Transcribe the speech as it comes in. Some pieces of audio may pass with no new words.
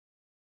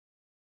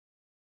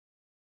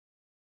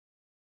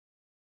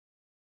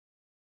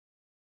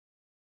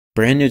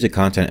Brand new to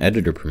content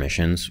editor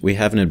permissions, we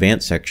have an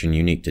advanced section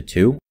unique to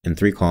 2 and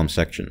 3 column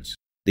sections.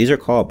 These are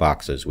callout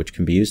boxes which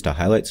can be used to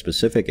highlight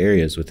specific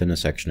areas within a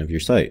section of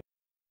your site.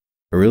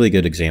 A really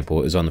good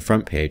example is on the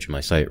front page of my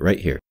site right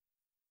here.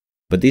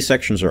 But these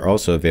sections are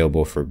also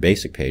available for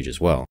basic page as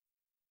well.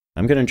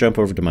 I'm going to jump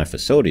over to my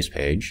facilities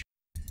page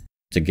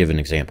to give an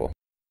example.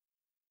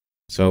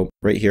 So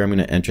right here I'm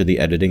going to enter the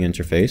editing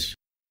interface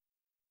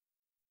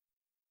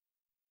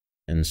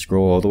and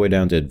scroll all the way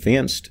down to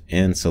advanced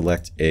and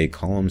select a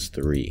columns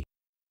 3.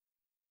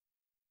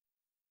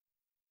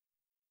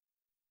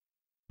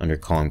 Under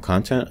column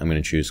content, I'm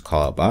going to choose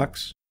callout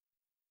box.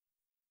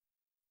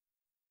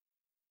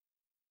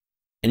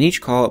 And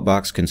each callout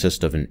box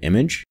consists of an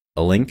image,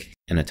 a link,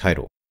 and a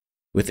title,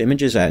 with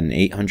images at an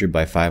 800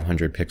 by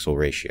 500 pixel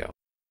ratio.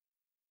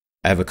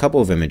 I have a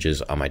couple of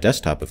images on my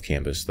desktop of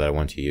Canvas that I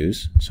want to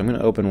use, so I'm going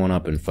to open one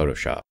up in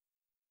Photoshop.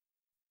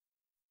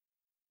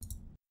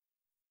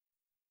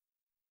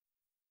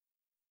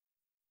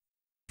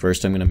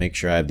 First, I'm going to make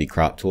sure I have the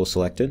crop tool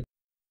selected.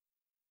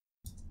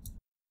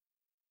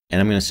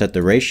 And I'm going to set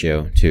the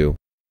ratio to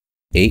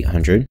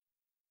 800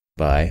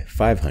 by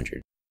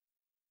 500.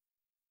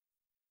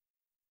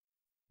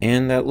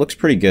 And that looks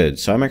pretty good,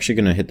 so I'm actually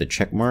going to hit the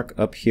check mark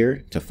up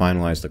here to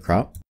finalize the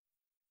crop.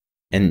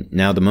 And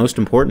now the most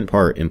important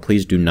part, and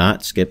please do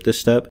not skip this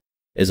step,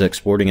 is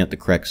exporting at the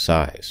correct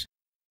size.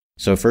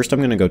 So first I'm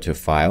going to go to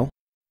File,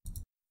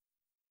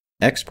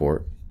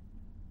 Export,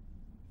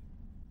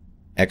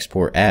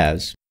 Export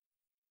As.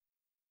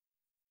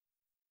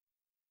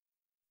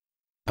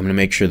 I'm going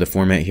to make sure the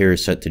format here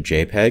is set to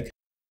JPEG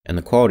and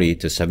the quality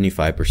to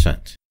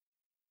 75%.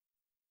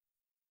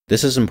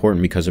 This is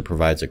important because it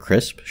provides a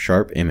crisp,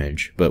 sharp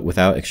image, but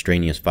without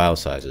extraneous file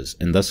sizes,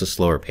 and thus a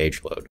slower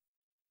page load.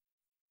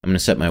 I'm going to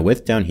set my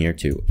width down here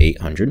to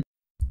 800, and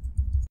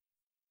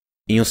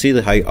you'll see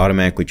the height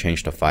automatically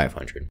change to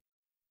 500.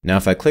 Now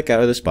if I click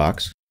out of this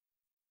box,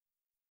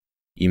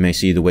 you may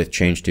see the width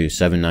change to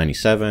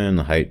 797,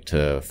 the height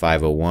to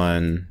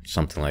 501,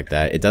 something like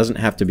that. It doesn't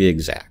have to be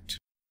exact.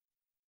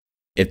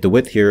 If the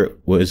width here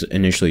was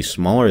initially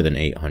smaller than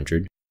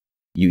 800,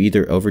 you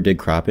either overdid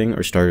cropping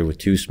or started with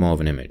too small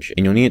of an image,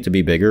 and you'll need it to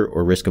be bigger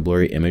or risk a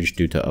blurry image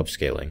due to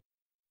upscaling.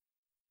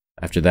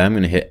 After that, I'm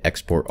going to hit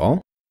Export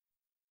All,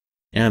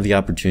 and I have the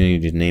opportunity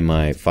to name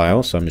my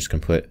file, so I'm just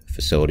going to put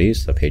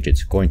Facilities, the page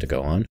it's going to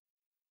go on,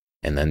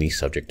 and then the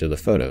subject of the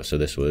photo. So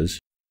this was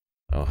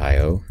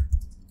Ohio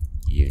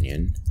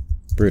Union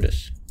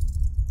Brutus.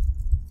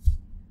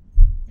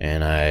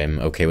 And I'm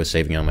okay with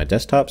saving it on my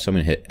desktop, so I'm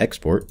going to hit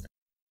Export.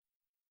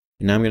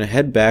 And now I'm going to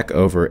head back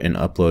over and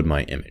upload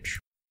my image.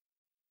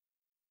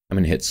 I'm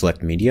going to hit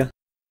Select Media,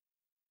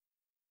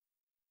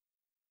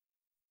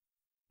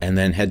 and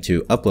then head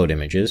to Upload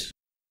Images.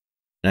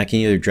 And I can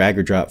either drag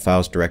or drop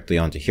files directly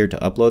onto here to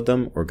upload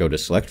them, or go to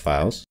Select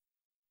Files,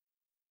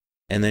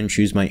 and then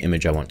choose my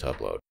image I want to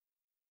upload.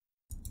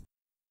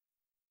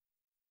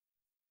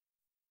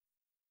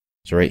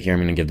 So right here I'm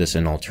going to give this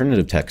an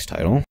alternative text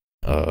title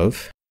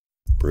of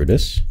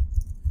Brutus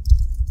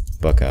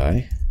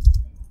Buckeye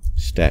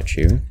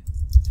Statue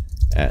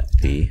at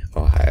the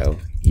Ohio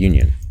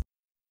Union.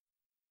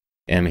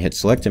 And I'm going to hit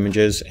Select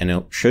Images, and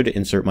it should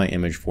insert my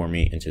image for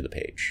me into the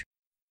page.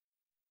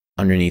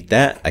 Underneath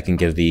that, I can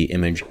give the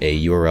image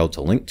a URL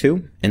to link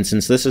to, and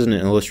since this is an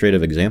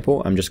illustrative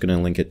example, I'm just going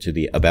to link it to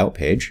the About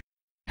page.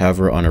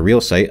 However, on a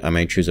real site, I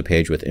might choose a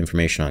page with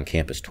information on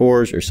campus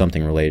tours or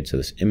something related to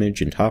this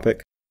image and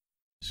topic.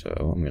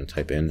 So I'm going to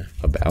type in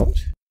About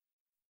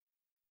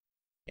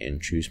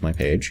and choose my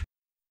page.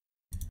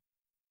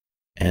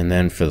 And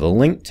then for the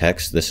link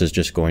text, this is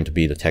just going to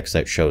be the text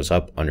that shows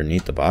up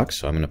underneath the box.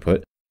 So I'm going to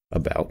put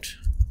About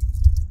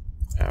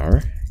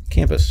Our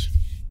Campus.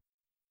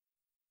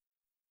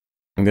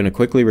 I'm going to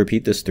quickly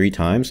repeat this 3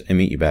 times and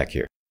meet you back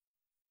here.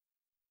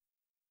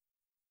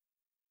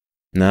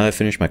 Now that I've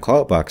finished my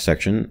callout box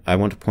section, I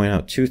want to point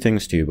out 2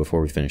 things to you before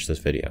we finish this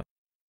video.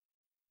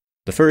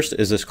 The first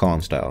is this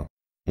column style.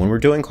 When we're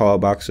doing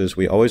callout boxes,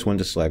 we always want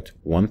to select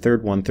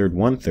 1/3, 1/3,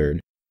 1/3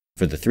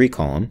 for the 3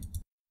 column.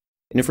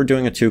 And if we're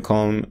doing a 2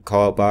 column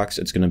callout box,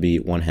 it's going to be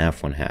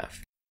 1/2,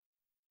 1/2.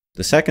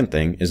 The second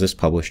thing is this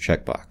publish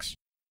checkbox.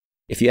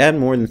 If you add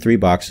more than 3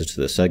 boxes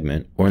to the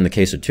segment, or in the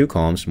case of 2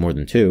 columns, more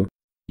than 2,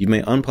 you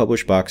may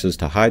unpublish boxes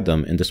to hide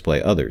them and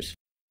display others.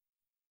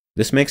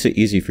 This makes it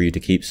easy for you to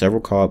keep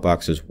several callout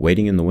boxes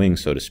waiting in the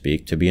wings, so to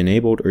speak, to be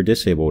enabled or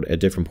disabled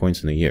at different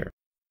points in the year.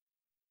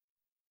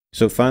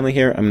 So finally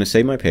here, I'm going to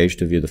save my page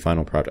to view the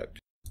final product.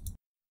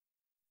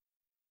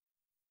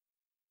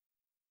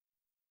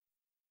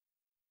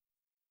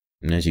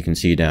 And as you can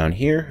see down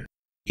here,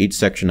 each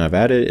section I've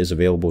added is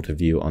available to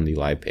view on the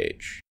live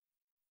page.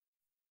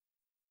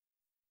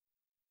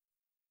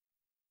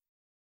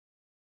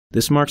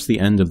 This marks the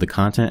end of the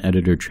Content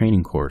Editor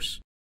training course.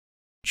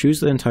 Choose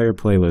the entire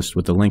playlist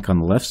with the link on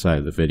the left side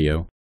of the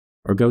video,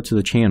 or go to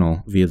the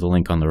channel via the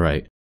link on the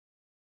right.